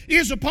Lord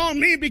is upon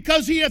me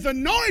because He hath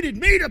anointed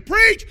me to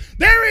preach.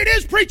 There it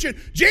is preaching.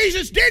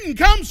 Jesus didn't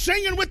come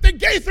singing with the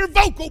Gaither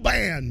vocal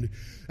band.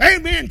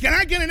 Amen. Can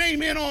I get an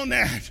amen on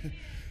that?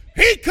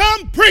 He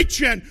come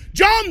preaching.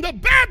 John the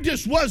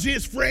Baptist was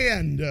His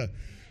friend.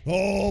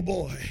 Oh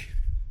boy.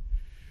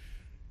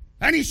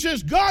 And He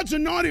says, God's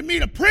anointed me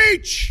to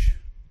preach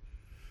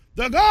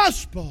the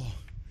gospel.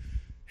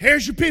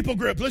 Here's your people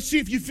group. Let's see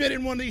if you fit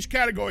in one of these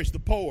categories. The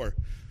poor.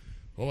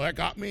 Oh, that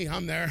got me.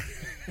 I'm there.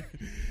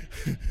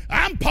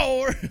 I'm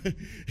poor.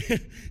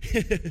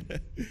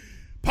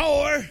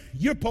 Poor.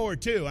 You're poor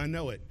too. I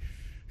know it.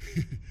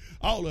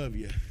 All of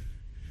you.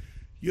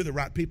 You're the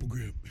right people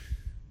group.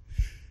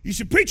 You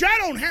say, preacher, I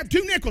don't have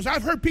 2 nickels.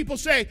 I've heard people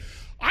say,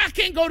 I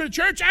can't go to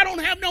church. I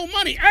don't have no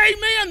money.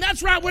 Amen.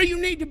 That's right where you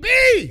need to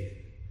be.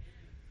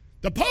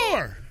 The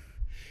poor.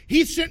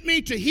 He sent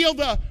me to heal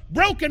the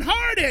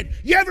brokenhearted.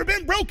 You ever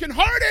been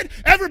brokenhearted?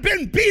 Ever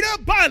been beat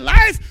up by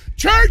life?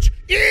 Church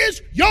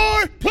is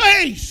your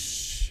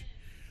place.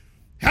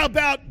 How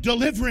about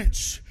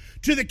deliverance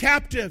to the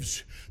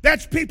captives?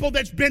 That's people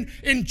that's been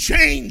in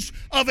chains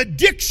of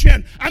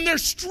addiction and they're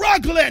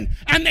struggling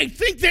and they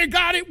think they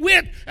got it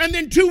whipped, and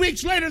then 2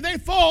 weeks later they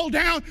fall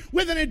down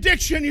with an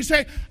addiction. You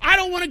say, I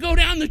don't want to go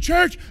down to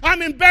church.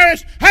 I'm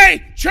embarrassed.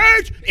 Hey,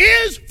 church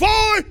is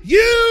for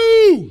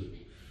you.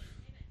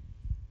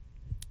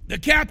 The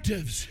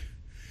captives.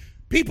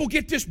 People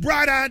get this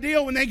bright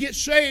idea when they get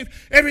saved,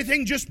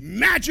 everything just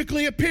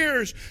magically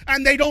appears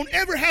and they don't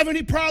ever have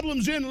any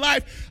problems in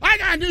life. I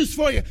got news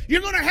for you.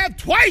 You're going to have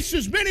twice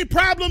as many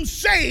problems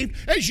saved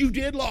as you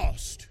did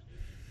lost,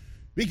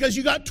 because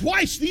you got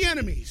twice the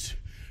enemies.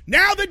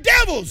 Now the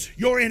devil's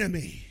your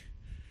enemy.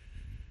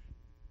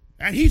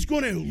 And he's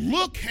going to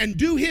look and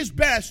do his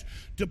best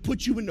to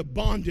put you into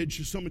bondage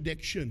to some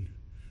addiction,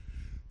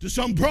 to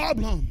some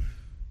problem.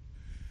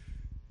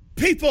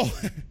 People,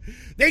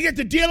 they get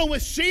to dealing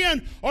with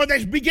sin, or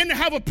they begin to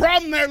have a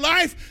problem in their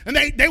life, and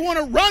they want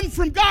to run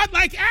from God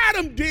like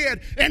Adam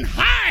did and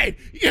hide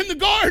in the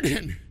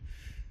garden.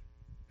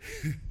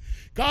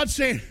 God's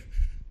saying,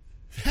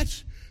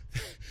 that's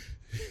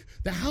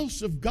the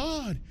house of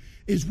God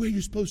is where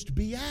you're supposed to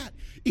be at.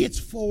 It's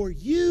for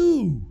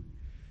you.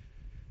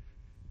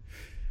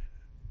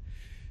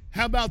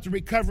 How about the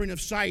recovering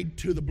of sight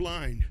to the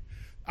blind?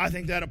 I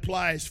think that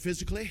applies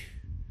physically,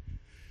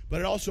 but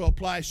it also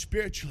applies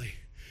spiritually.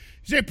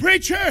 You say,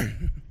 preacher,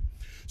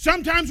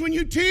 sometimes when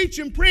you teach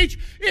and preach,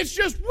 it's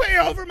just way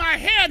over my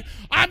head.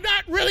 I'm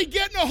not really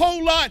getting a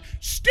whole lot.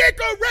 Stick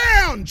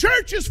around.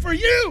 Church is for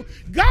you.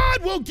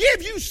 God will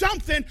give you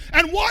something,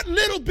 and what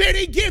little bit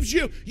He gives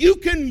you, you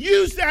can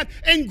use that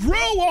and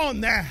grow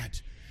on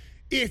that.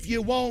 If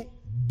you won't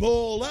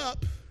bull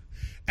up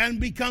and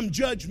become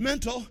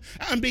judgmental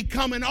and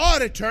become an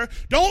auditor,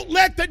 don't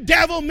let the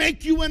devil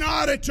make you an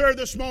auditor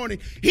this morning.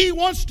 He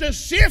wants to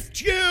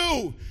sift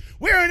you.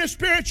 We're in a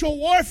spiritual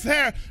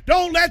warfare.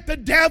 Don't let the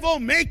devil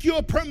make you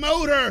a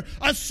promoter,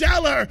 a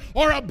seller,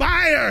 or a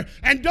buyer.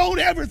 And don't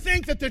ever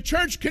think that the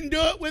church can do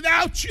it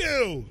without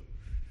you.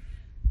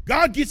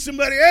 God gets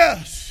somebody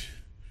else.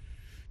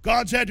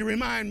 God's had to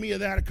remind me of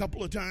that a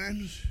couple of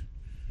times.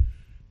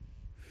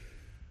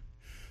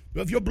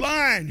 But if you're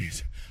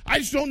blind, I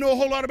just don't know a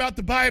whole lot about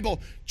the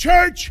Bible.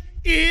 Church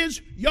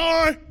is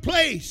your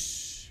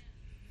place.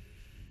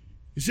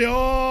 You say,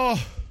 oh,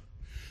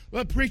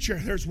 well, preacher,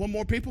 there's one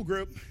more people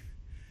group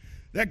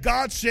that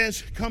God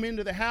says come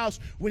into the house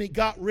when He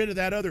got rid of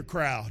that other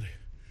crowd,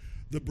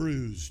 the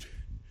bruised.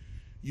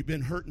 You've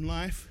been hurt in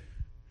life?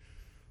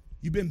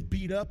 You've been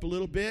beat up a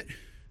little bit?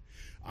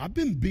 I've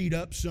been beat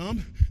up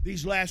some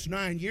these last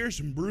 9 years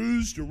and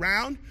bruised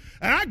around.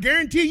 And I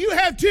guarantee you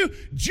have too.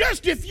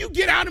 Just if you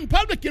get out in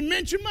public and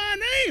mention my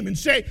name and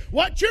say,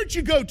 what church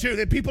you go to,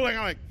 that people are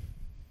like,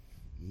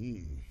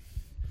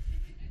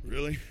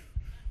 really?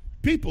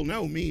 People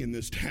know me in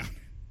this town.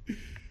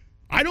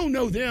 I don't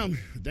know them.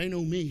 They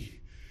know me.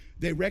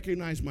 They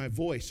recognize my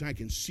voice. I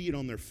can see it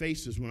on their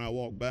faces when I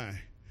walk by.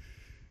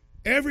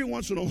 Every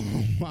once in a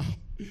while,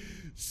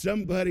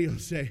 somebody will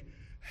say,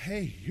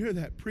 hey, you're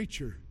that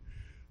preacher.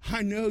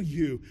 I know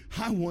you.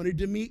 I wanted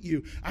to meet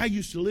you. I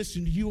used to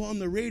listen to you on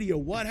the radio.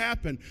 What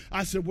happened?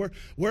 I said,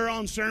 we're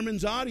on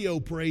Sermons Audio,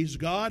 praise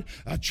God.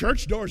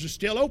 Church doors are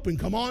still open.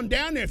 Come on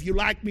down there if you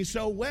like me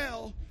so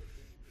well.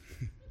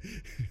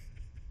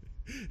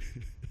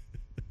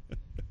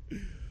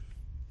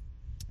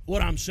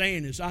 What I'm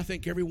saying is, I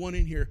think everyone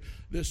in here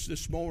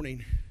this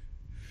morning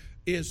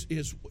is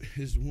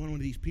one of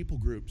these people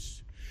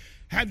groups.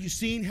 Have you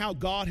seen how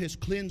God has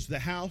cleansed the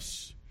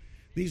house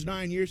these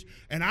 9 years?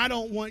 And I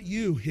don't want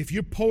you, if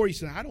you're poor, you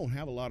say, I don't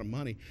have a lot of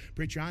money.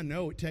 Preacher, I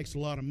know it takes a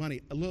lot of money.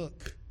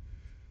 Look,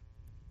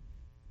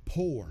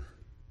 poor.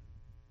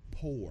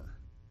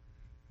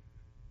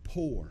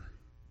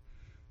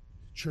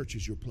 Church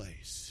is your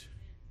place.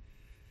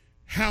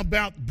 How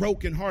about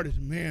brokenhearted?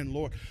 Man,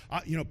 Lord,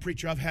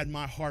 preacher, I've had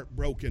my heart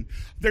broken.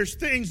 There's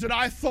things that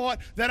I thought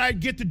that I'd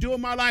get to do in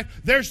my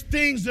life. There's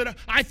things that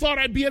I thought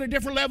I'd be at a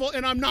different level,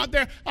 and I'm not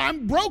there.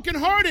 I'm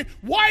brokenhearted.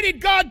 Why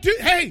did God do?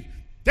 Hey,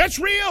 that's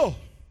real.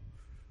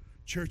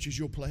 Church is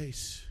your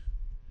place.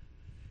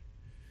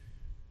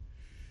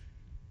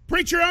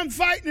 Preacher, I'm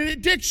fighting an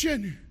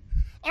addiction.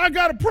 I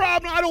got a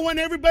problem. I don't want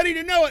everybody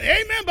to know it.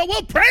 Amen. But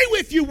we'll pray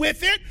with you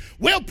with it.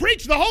 We'll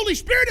preach. The Holy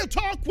Spirit will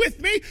talk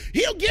with me.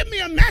 He'll give me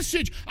a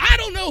message. I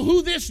don't know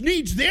who this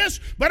needs this,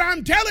 but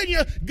I'm telling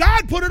you,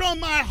 God put it on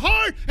my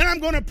heart, and I'm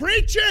going to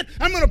preach it.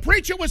 I'm going to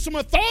preach it with some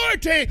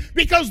authority,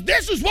 because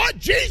this is what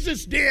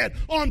Jesus did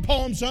on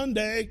Palm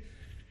Sunday.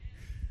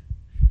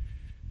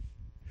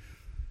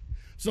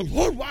 So,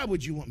 Lord, why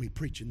would you want me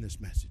preaching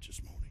this message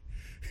this morning?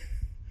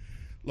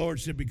 Lord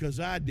said, because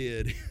I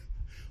did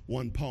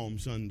one Palm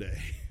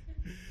Sunday.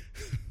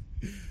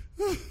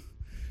 Oh,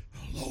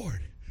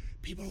 Lord,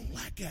 people don't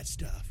like that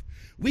stuff.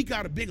 We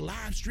got a big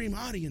live stream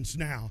audience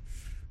now.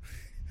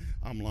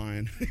 I'm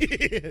lying.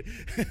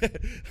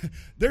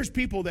 There's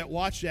people that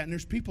watch that, and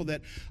there's people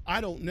that I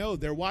don't know.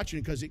 They're watching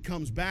it because it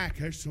comes back.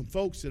 There's some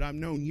folks that I've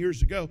known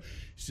years ago.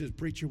 He says,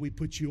 "Preacher, we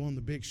put you on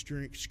the big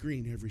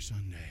screen every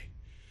Sunday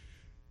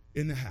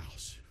in the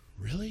house."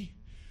 Really?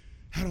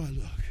 How do I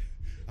look?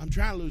 I'm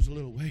trying to lose a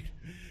little weight.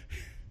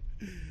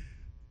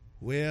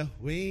 Well,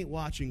 we ain't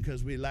watching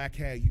because we like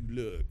how you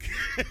look.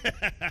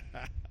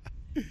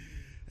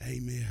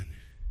 Amen.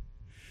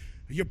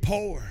 You're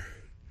poor.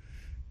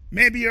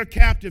 Maybe you're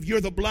captive.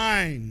 You're the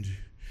blind.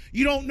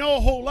 You don't know a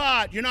whole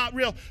lot. You're not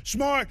real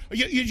smart.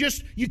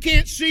 You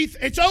can't see.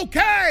 It's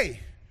okay.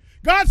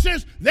 God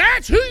says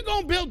that's who you're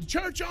going to build the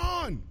church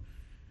on.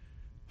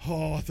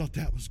 Oh, I thought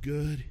that was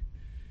good.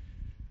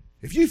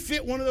 If you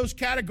fit one of those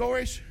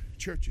categories,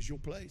 church is your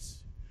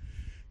place.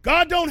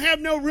 God don't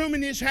have no room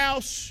in his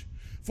house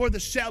for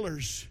the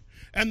sellers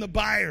and the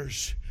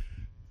buyers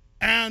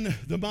and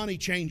the money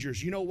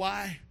changers. You know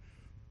why?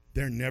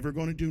 They're never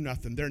going to do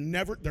nothing. They're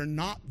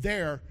not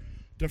there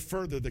to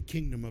further the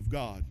kingdom of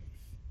God.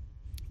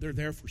 They're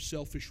there for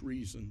selfish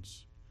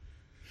reasons.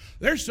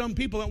 There's some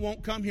people that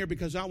won't come here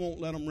because I won't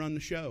let them run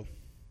the show.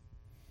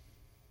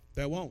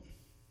 They won't.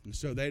 And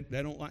so they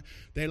don't like,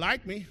 they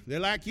like me, they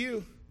like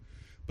you,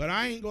 but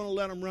I ain't going to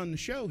let them run the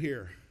show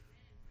here.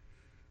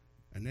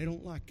 And they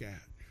don't like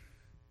that.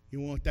 You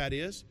know what that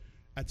is?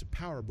 That's a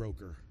power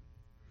broker.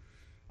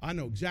 I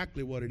know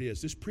exactly what it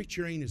is. This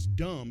preacher ain't as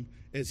dumb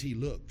as he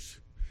looks.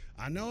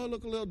 I know I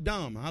look a little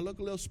dumb. I look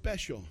a little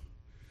special.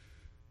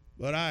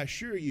 But I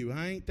assure you,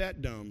 I ain't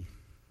that dumb.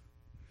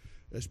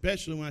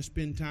 Especially when I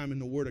spend time in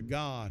the Word of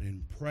God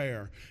and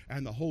prayer,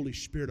 and the Holy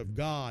Spirit of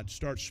God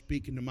starts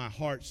speaking to my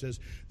heart, says,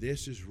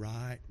 this is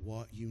right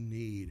what you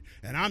need.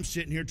 And I'm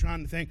sitting here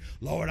trying to think,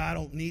 Lord, I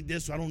don't need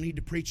this. I don't need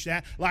to preach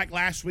that. Like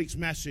last week's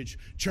message,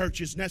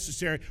 church is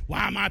necessary.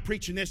 Why am I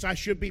preaching this? I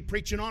should be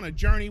preaching on a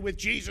journey with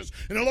Jesus.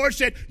 And the Lord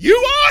said, you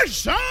are,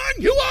 son,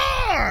 you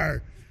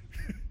are.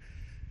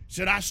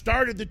 Said, I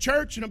started the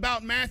church in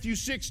about Matthew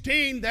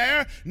 16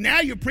 there. Now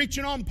you're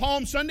preaching on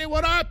Palm Sunday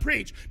what I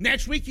preach.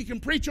 Next week you can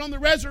preach on the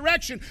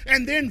resurrection.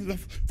 And then the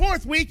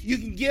fourth week you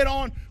can get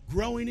on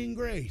growing in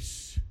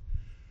grace.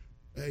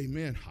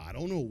 Amen. I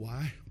don't know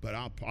why, but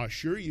I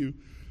assure you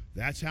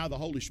that's how the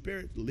Holy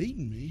Spirit's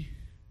leading me.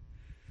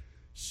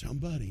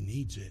 Somebody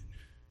needs it.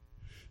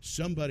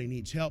 Somebody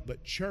needs help.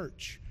 But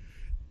church,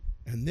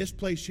 and this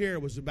place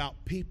here was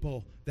about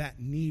people that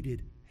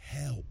needed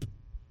help.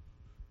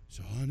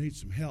 So I need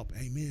some help.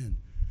 Amen.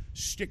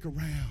 Stick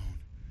around.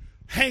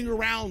 Hang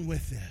around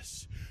with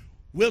this.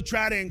 We'll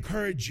try to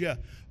encourage you.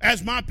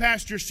 As my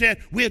pastor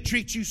said, we'll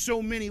treat you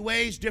so many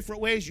ways, different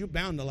ways. You're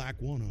bound to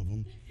like one of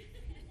them.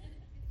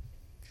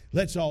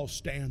 Let's all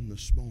stand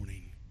this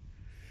morning.